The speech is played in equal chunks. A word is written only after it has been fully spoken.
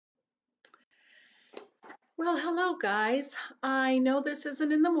Well, hello, guys. I know this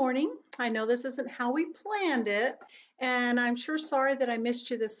isn't in the morning. I know this isn't how we planned it. And I'm sure sorry that I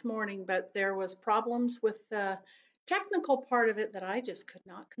missed you this morning, but there was problems with the technical part of it that I just could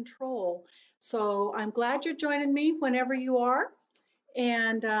not control. So I'm glad you're joining me whenever you are.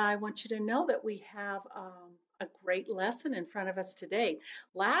 And I want you to know that we have a great lesson in front of us today.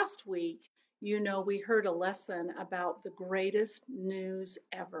 Last week, we heard a lesson about the greatest news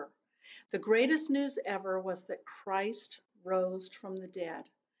ever. The greatest news ever was that Christ rose from the dead.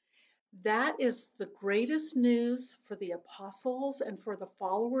 That is the greatest news for the apostles and for the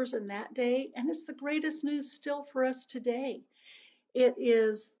followers in that day, and it's the greatest news still for us today. It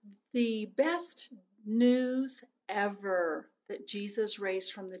is the best news ever that Jesus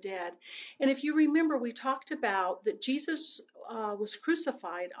raised from the dead. And if you remember, we talked about that Jesus was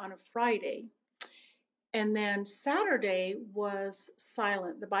crucified on a Friday, and then Saturday was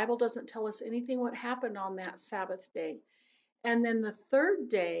silent. The Bible doesn't tell us anything what happened on that Sabbath day. And then the third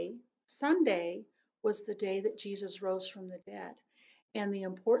day, Sunday, was the day that Jesus rose from the dead. And the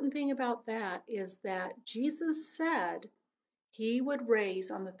important thing about that is that Jesus said he would raise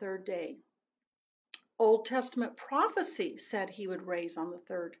on the third day. Old Testament prophecy said he would raise on the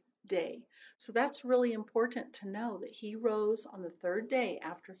third day. So that's really important to know that he rose on the third day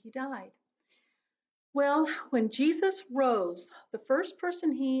after he died. Well, when Jesus rose, the first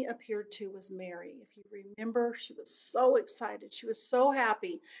person he appeared to was Mary. If you remember, she was so excited. She was so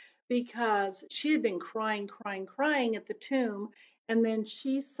happy because she had been crying, crying, crying at the tomb. And then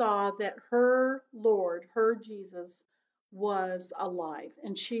she saw that her Lord, her Jesus, was alive.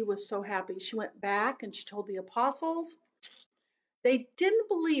 And she was so happy. She went back and she told the apostles. They didn't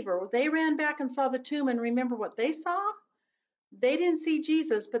believe her. They ran back and saw the tomb. And remember what they saw? They didn't see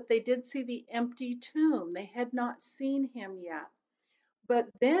Jesus, but they did see the empty tomb. They had not seen him yet. But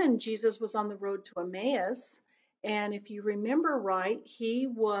then Jesus was on the road to Emmaus, and if you remember right, he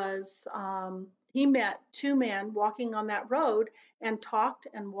met two men walking on that road and talked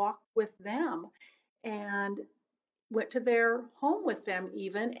and walked with them, and went to their home with them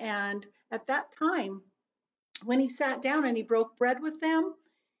even. And at that time, when he sat down and he broke bread with them,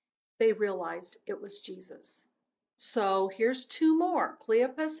 they realized it was Jesus. So here's two more,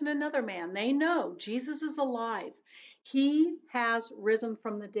 Cleopas and another man. They know Jesus is alive. He has risen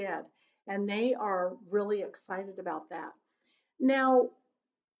from the dead, and they are really excited about that. Now,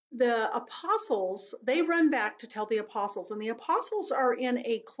 the apostles, they run back to tell the apostles, and the apostles are in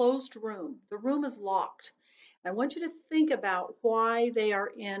a closed room. The room is locked. I want you to think about why they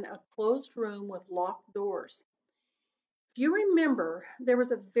are in a closed room with locked doors. If you remember, there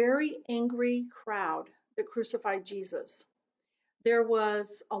was a very angry crowd that crucified Jesus. There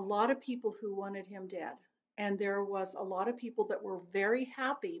was a lot of people who wanted him dead, and there was a lot of people that were very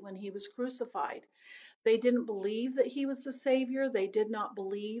happy when he was crucified. They didn't believe that he was the Savior. They did not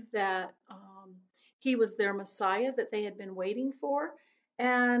believe that he was their Messiah that they had been waiting for,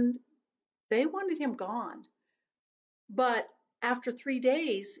 and they wanted him gone. But after 3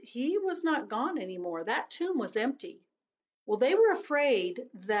 days, he was not gone anymore. That tomb was empty. Well, they were afraid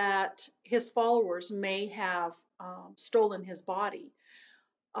that his followers may have stolen his body.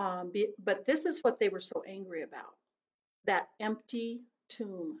 But this is what they were so angry about, that empty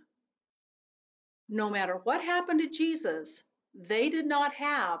tomb. No matter what happened to Jesus, they did not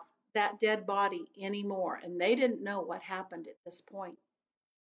have that dead body anymore, and they didn't know what happened at this point.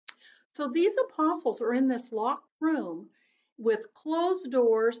 So these apostles are in this locked room with closed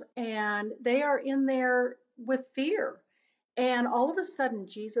doors, and they are in there with fear. And all of a sudden,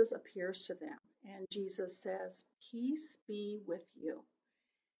 Jesus appears to them, and Jesus says, "Peace be with you."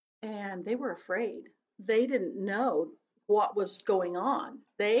 And they were afraid. They didn't know what was going on.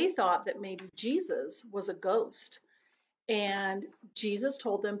 They thought that maybe Jesus was a ghost. And Jesus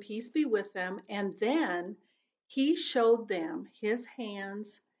told them, "Peace be with them." And then he showed them his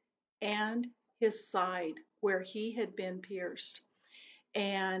hands and his side where he had been pierced.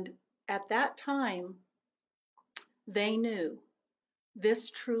 And at that time, they knew this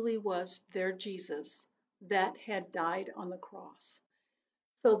truly was their Jesus that had died on the cross.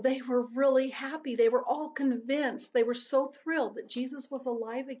 So they were really happy. They were all convinced. They were so thrilled that Jesus was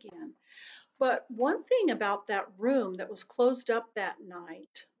alive again. But one thing about that room that was closed up that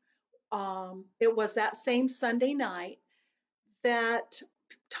night, it was that same Sunday night that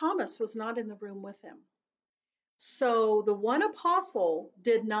Thomas was not in the room with him. So the one apostle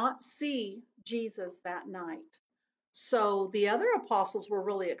did not see Jesus that night. So the other apostles were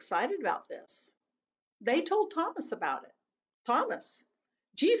really excited about this. They told Thomas about it. Thomas,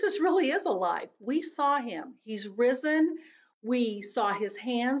 Jesus really is alive. We saw him. He's risen. We saw his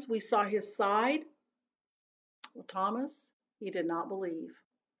hands. We saw his side. Well, Thomas, he did not believe.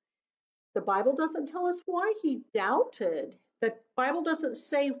 The Bible doesn't tell us why he doubted. The Bible doesn't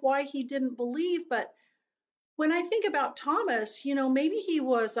say why he didn't believe, but when I think about Thomas, maybe he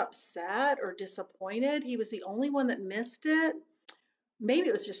was upset or disappointed. He was the only one that missed it. Maybe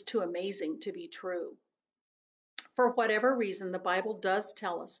it was just too amazing to be true. For whatever reason, the Bible does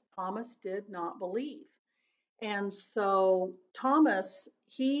tell us Thomas did not believe. And so Thomas,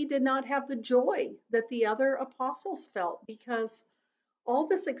 he did not have the joy that the other apostles felt, because all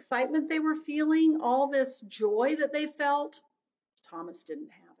this excitement they were feeling, all this joy that they felt, Thomas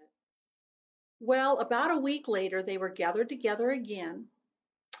didn't have it. Well, about a week later, they were gathered together again.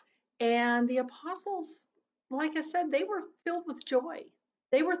 And the apostles, like I said, they were filled with joy.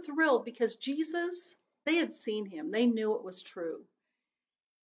 They were thrilled because Jesus, they had seen him. They knew it was true.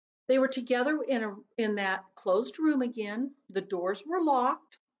 They were together in that closed room again. The doors were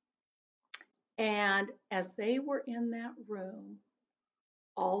locked. And as they were in that room,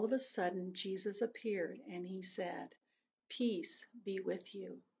 all of a sudden Jesus appeared and he said, "Peace be with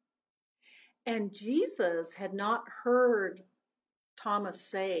you." And Jesus had not heard Thomas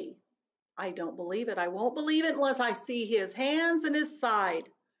say, "I don't believe it. I won't believe it unless I see his hands and his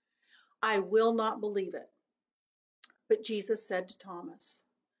side. I will not believe it." But Jesus said to Thomas,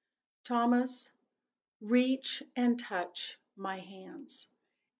 "Thomas, reach and touch my hands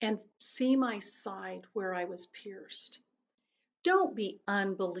and see my side where I was pierced. Don't be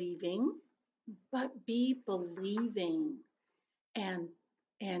unbelieving, but be believing."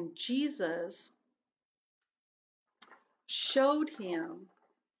 And Jesus showed him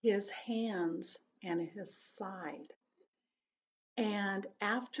his hands and his side. And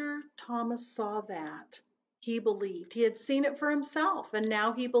after Thomas saw that, he believed. He had seen it for himself, and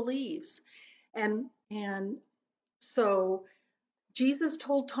now he believes. And so Jesus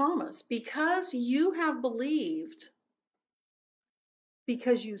told Thomas, "Because you have believed,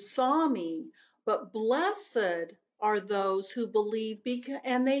 because you saw me, but blessed are those who believe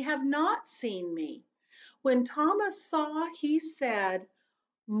and they have not seen me." When Thomas saw, he said,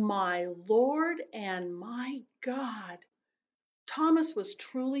 "My Lord and my God." Thomas was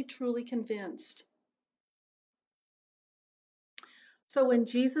truly, truly convinced. So when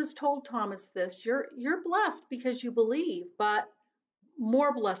Jesus told Thomas this, you're blessed because you believe, but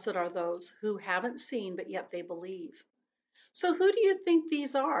more blessed are those who haven't seen, but yet they believe. So who do you think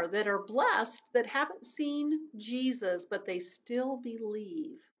these are that are blessed that haven't seen Jesus, but they still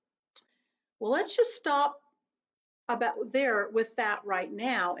believe? Well, let's just stop about there with that right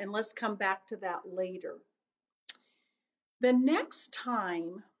now, and let's come back to that later. The next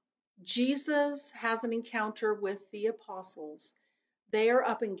time Jesus has an encounter with the apostles, they are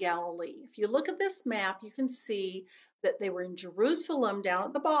up in Galilee. If you look at this map, you can see that they were in Jerusalem down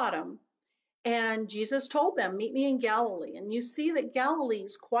at the bottom, and Jesus told them, "Meet me in Galilee." And you see that Galilee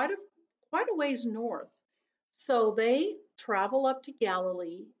is quite a ways north. So they travel up to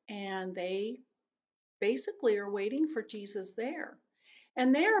Galilee, and they basically are waiting for Jesus there.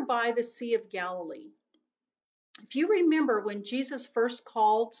 And they are by the Sea of Galilee. If you remember, when Jesus first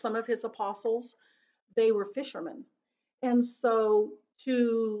called some of his apostles, they were fishermen. And so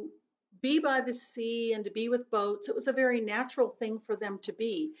to be by the sea and to be with boats, it was a very natural thing for them to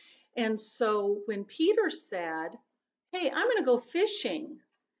be. And so when Peter said, "Hey, I'm going to go fishing,"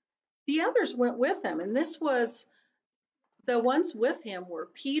 the others went with him. And this was, the ones with him were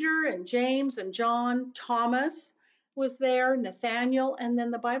Peter and James and John. Thomas was there, Nathaniel, and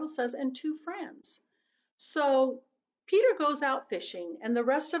then the Bible says, and two friends. So Peter goes out fishing, and the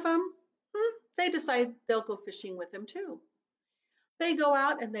rest of them, they decide they'll go fishing with him too. They go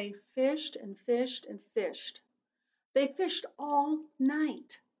out and they fished and fished and fished. They fished all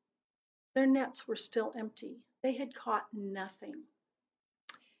night. Their nets were still empty. They had caught nothing.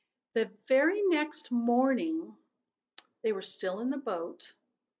 The very next morning, they were still in the boat,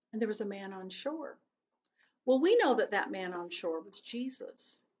 and there was a man on shore. Well, we know that that man on shore was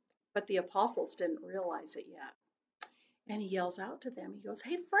Jesus, but the apostles didn't realize it yet. And he yells out to them. He goes,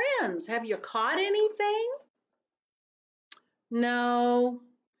 "Hey, friends, have you caught anything?" No,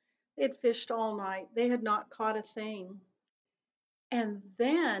 they had fished all night. They had not caught a thing. And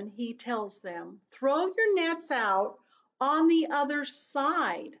then he tells them, "Throw your nets out on the other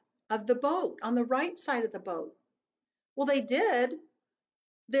side of the boat, on the right side of the boat." Well, they did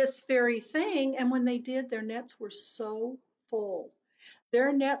this very thing. And when they did, their nets were so full.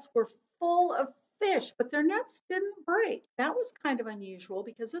 Their nets were full of fish, but their nets didn't break. That was kind of unusual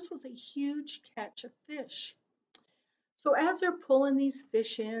because this was a huge catch of fish. So as they're pulling these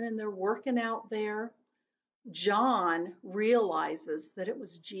fish in and they're working out there, John realizes that it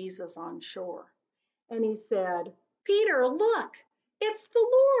was Jesus on shore. and he said, "Peter, look, it's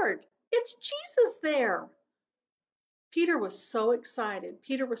the Lord. It's Jesus there." Peter was so excited.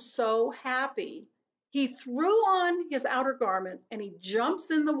 Peter was so happy. He threw on his outer garment and he jumps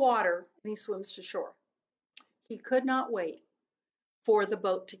in the water and he swims to shore. He could not wait for the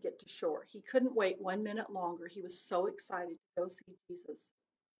boat to get to shore. He couldn't wait 1 minute longer. He was so excited to go see Jesus.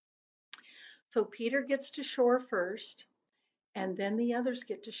 So Peter gets to shore first, and then the others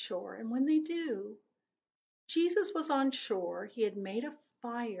get to shore. And when they do, Jesus was on shore. He had made a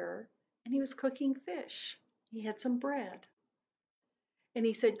fire and he was cooking fish. He had some bread. And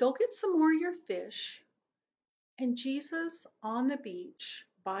he said, "Go get some more of your fish." And Jesus on the beach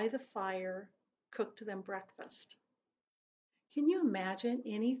by the fire cooked them breakfast. Can you imagine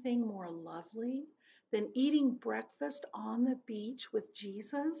anything more lovely than eating breakfast on the beach with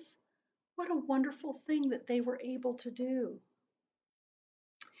Jesus? What a wonderful thing that they were able to do.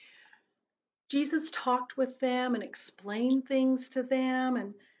 Jesus talked with them and explained things to them,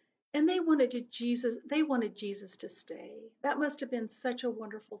 and they wanted Jesus to stay. That must have been such a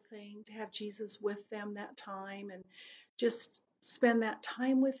wonderful thing to have Jesus with them that time and just spend that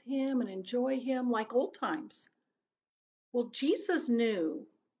time with him and enjoy him like old times. Well, Jesus knew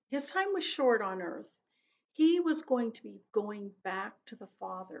his time was short on earth. He was going to be going back to the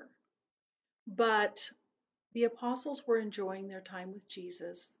Father. But the apostles were enjoying their time with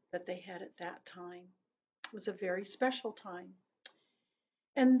Jesus that they had at that time. It was a very special time.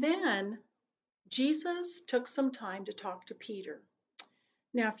 And then Jesus took some time to talk to Peter.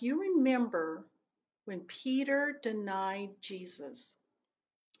 Now, if you remember when Peter denied Jesus,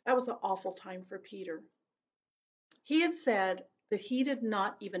 that was an awful time for Peter. He had said that he did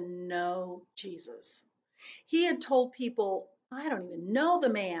not even know Jesus. He had told people, "I don't even know the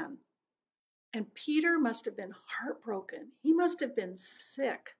man." And Peter must have been heartbroken. He must have been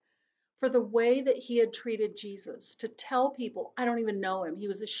sick for the way that he had treated Jesus, to tell people, "I don't even know him." He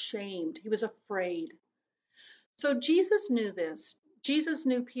was ashamed. He was afraid. So Jesus knew this. Jesus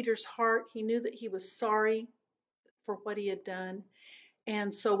knew Peter's heart. He knew that he was sorry for what he had done.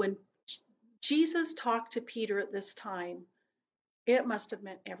 And so when Jesus talked to Peter at this time, it must have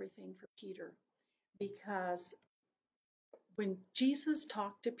meant everything for Peter, because when Jesus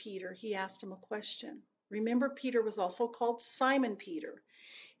talked to Peter, he asked him a question. Remember, Peter was also called Simon Peter.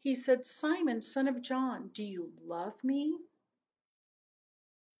 He said, "Simon, son of John, do you love me?"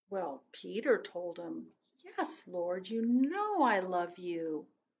 Well, Peter told him, "Yes, Lord, you know I love you."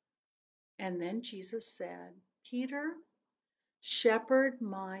 And then Jesus said, "Peter, shepherd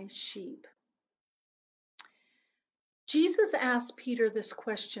my sheep." Jesus asked Peter this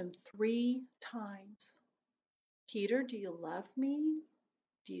question 3 times. "Peter, do you love me?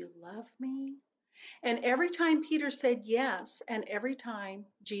 Do you love me?" And every time Peter said yes, and every time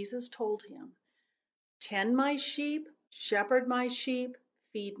Jesus told him, "Tend my sheep, shepherd my sheep,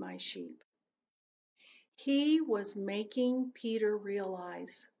 feed my sheep." He was making Peter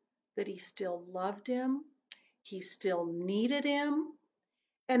realize that he still loved him, he still needed him,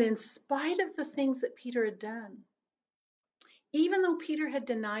 and in spite of the things that Peter had done, even though Peter had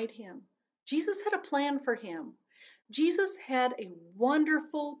denied him, Jesus had a plan for him. Jesus had a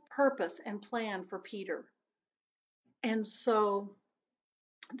wonderful purpose and plan for Peter. And so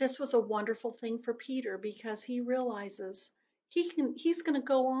this was a wonderful thing for Peter, because he realizes he's going to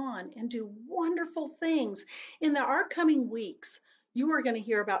go on and do wonderful things. In our coming weeks, you are going to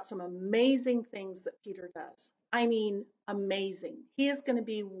hear about some amazing things that Peter does. I mean, amazing. He is going to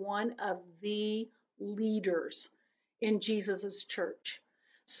be one of the leaders in Jesus's church.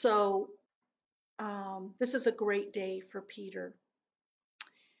 So this is a great day for Peter.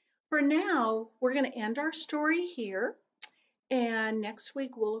 For now, we're going to end our story here. And next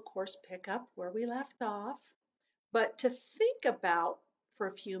week, we'll, of course, pick up where we left off. But to think about for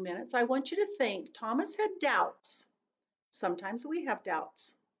a few minutes, I want you to think, Thomas had doubts. Sometimes we have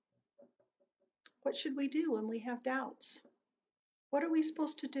doubts. What should we do when we have doubts? What are we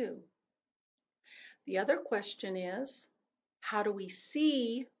supposed to do? The other question is, how do we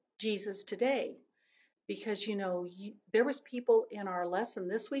see Jesus today? Because, there was people in our lesson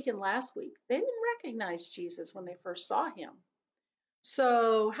this week and last week, they didn't recognize Jesus when they first saw him.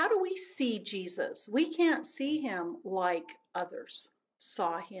 So how do we see Jesus? We can't see him like others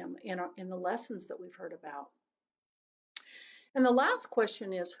saw him in the lessons that we've heard about. And the last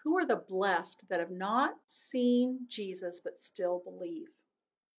question is, who are the blessed that have not seen Jesus but still believe?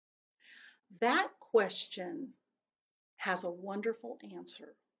 That question has a wonderful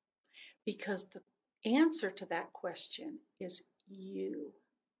answer, because the answer to that question is you,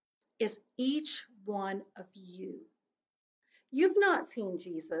 is each one of you. You've not seen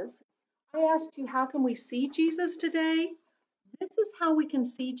Jesus. I asked you, how can we see Jesus today? This is how we can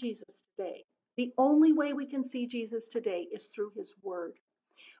see Jesus today. The only way we can see Jesus today is through his word.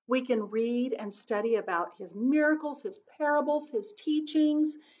 We can read and study about his miracles, his parables, his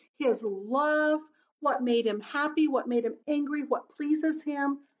teachings, his love, what made him happy, what made him angry, what pleases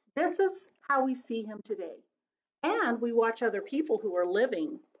him. This is how we see him today. And we watch other people who are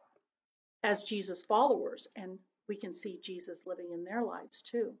living as Jesus followers, and we can see Jesus living in their lives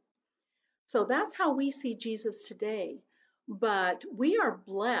too. So that's how we see Jesus today. But we are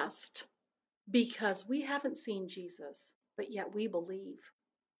blessed because we haven't seen Jesus, but yet we believe.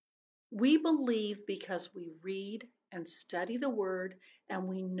 We believe because we read and study the word and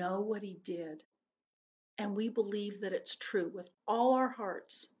we know what he did. And we believe that it's true with all our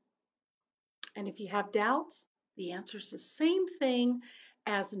hearts. And if you have doubts, the answer is the same thing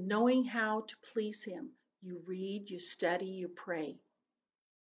as knowing how to please him. You read, you study, you pray.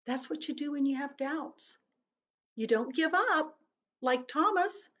 That's what you do when you have doubts. You don't give up like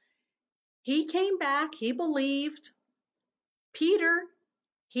Thomas. He came back, he believed. Peter,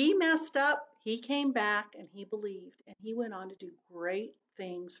 he messed up, he came back and he believed, and he went on to do great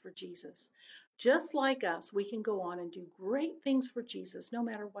things for Jesus. Just like us, we can go on and do great things for Jesus no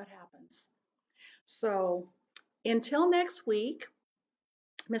matter what happens. So until next week,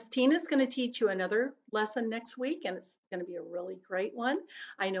 Miss Tina is going to teach you another lesson next week, and it's going to be a really great one.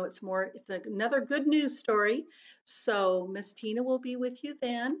 I know it's another good news story. So Miss Tina will be with you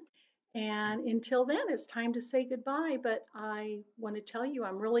then. And until then, it's time to say goodbye. But I want to tell you,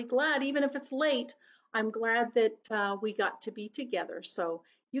 I'm really glad, even if it's late, I'm glad that we got to be together. So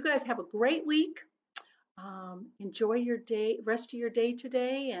you guys have a great week. Enjoy your day, rest of your day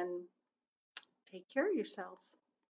today, and take care of yourselves.